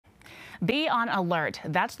Be on alert.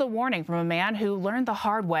 That's the warning from a man who learned the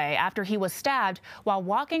hard way after he was stabbed while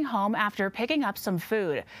walking home after picking up some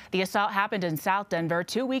food. The assault happened in South Denver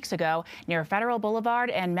 2 weeks ago near Federal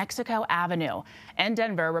Boulevard and Mexico Avenue. In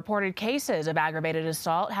Denver, reported cases of aggravated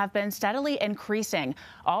assault have been steadily increasing.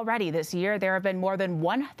 Already this year, there have been more than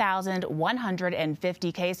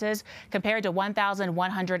 1,150 cases compared to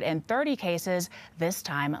 1,130 cases this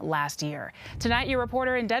time last year. Tonight, your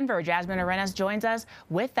reporter in Denver, Jasmine Arenas, joins us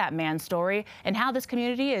with that man's story and how this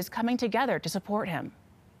community is coming together to support him.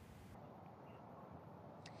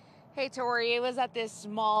 Hey, Tori, it was at this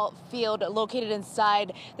small field located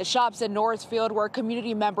inside the shops in Northfield where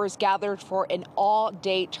community members gathered for an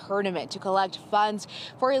all-day tournament to collect funds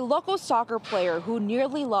for a local soccer player who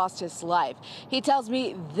nearly lost his life. He tells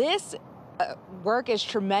me this work is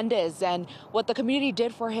tremendous and what the community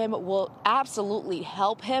did for him will absolutely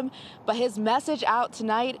help him. But his message out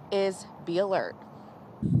tonight is be alert.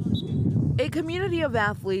 A community of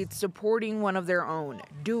athletes supporting one of their own,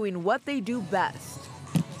 doing what they do best.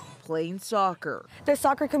 Playing soccer. The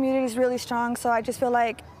soccer community is really strong, so I just feel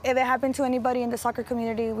like if it happened to anybody in the soccer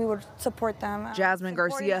community, we would support them. Jasmine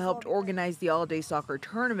Garcia helped organize the all-day soccer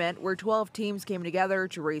tournament where 12 teams came together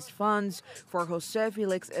to raise funds for Jose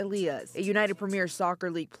Felix Elias, a United Premier Soccer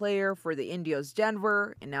League player for the Indios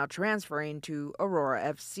Denver and now transferring to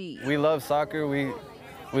Aurora FC. We love soccer. We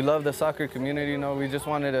love the soccer community. You know, we just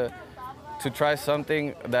wanted to try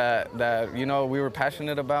something that you know, we were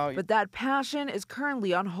passionate about. But that passion is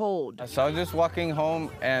currently on hold. So I was just walking home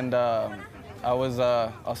and I was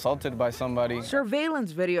assaulted by somebody.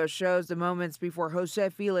 Surveillance video shows the moments before Jose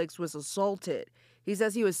Felix was assaulted. He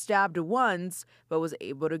says he was stabbed once, but was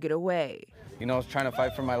able to get away. You know, I was trying to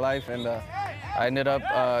fight for my life, and I ended up,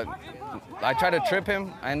 I tried to trip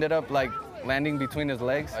him. I ended up like landing between his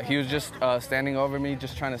legs. He was just standing over me,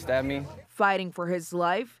 just trying to stab me. Fighting for his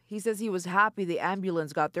life, he says he was happy the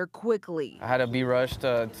ambulance got there quickly. I had to be rushed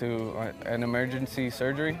to an emergency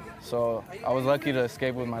surgery, so I was lucky to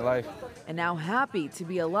escape with my life. And now happy to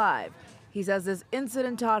be alive. He says this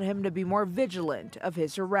incident taught him to be more vigilant of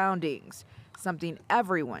his surroundings, something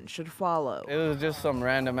everyone should follow. It was just some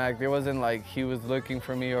random act. It wasn't like he was looking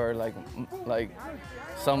for me or like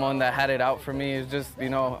someone that had it out for me. It's just, you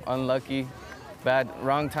know, unlucky, bad,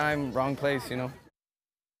 wrong time, wrong place, you know.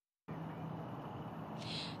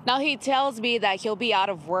 Now, he tells me that he'll be out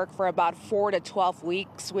of work for about 4 to 12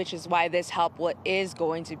 weeks, which is why this help is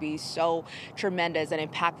going to be so tremendous and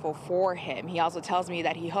impactful for him. He also tells me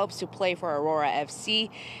that he hopes to play for Aurora FC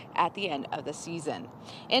at the end of the season.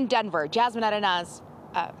 In Denver, Jasmine Arenas,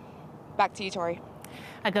 back to you, Tori.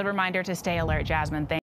 A good reminder to stay alert, Jasmine.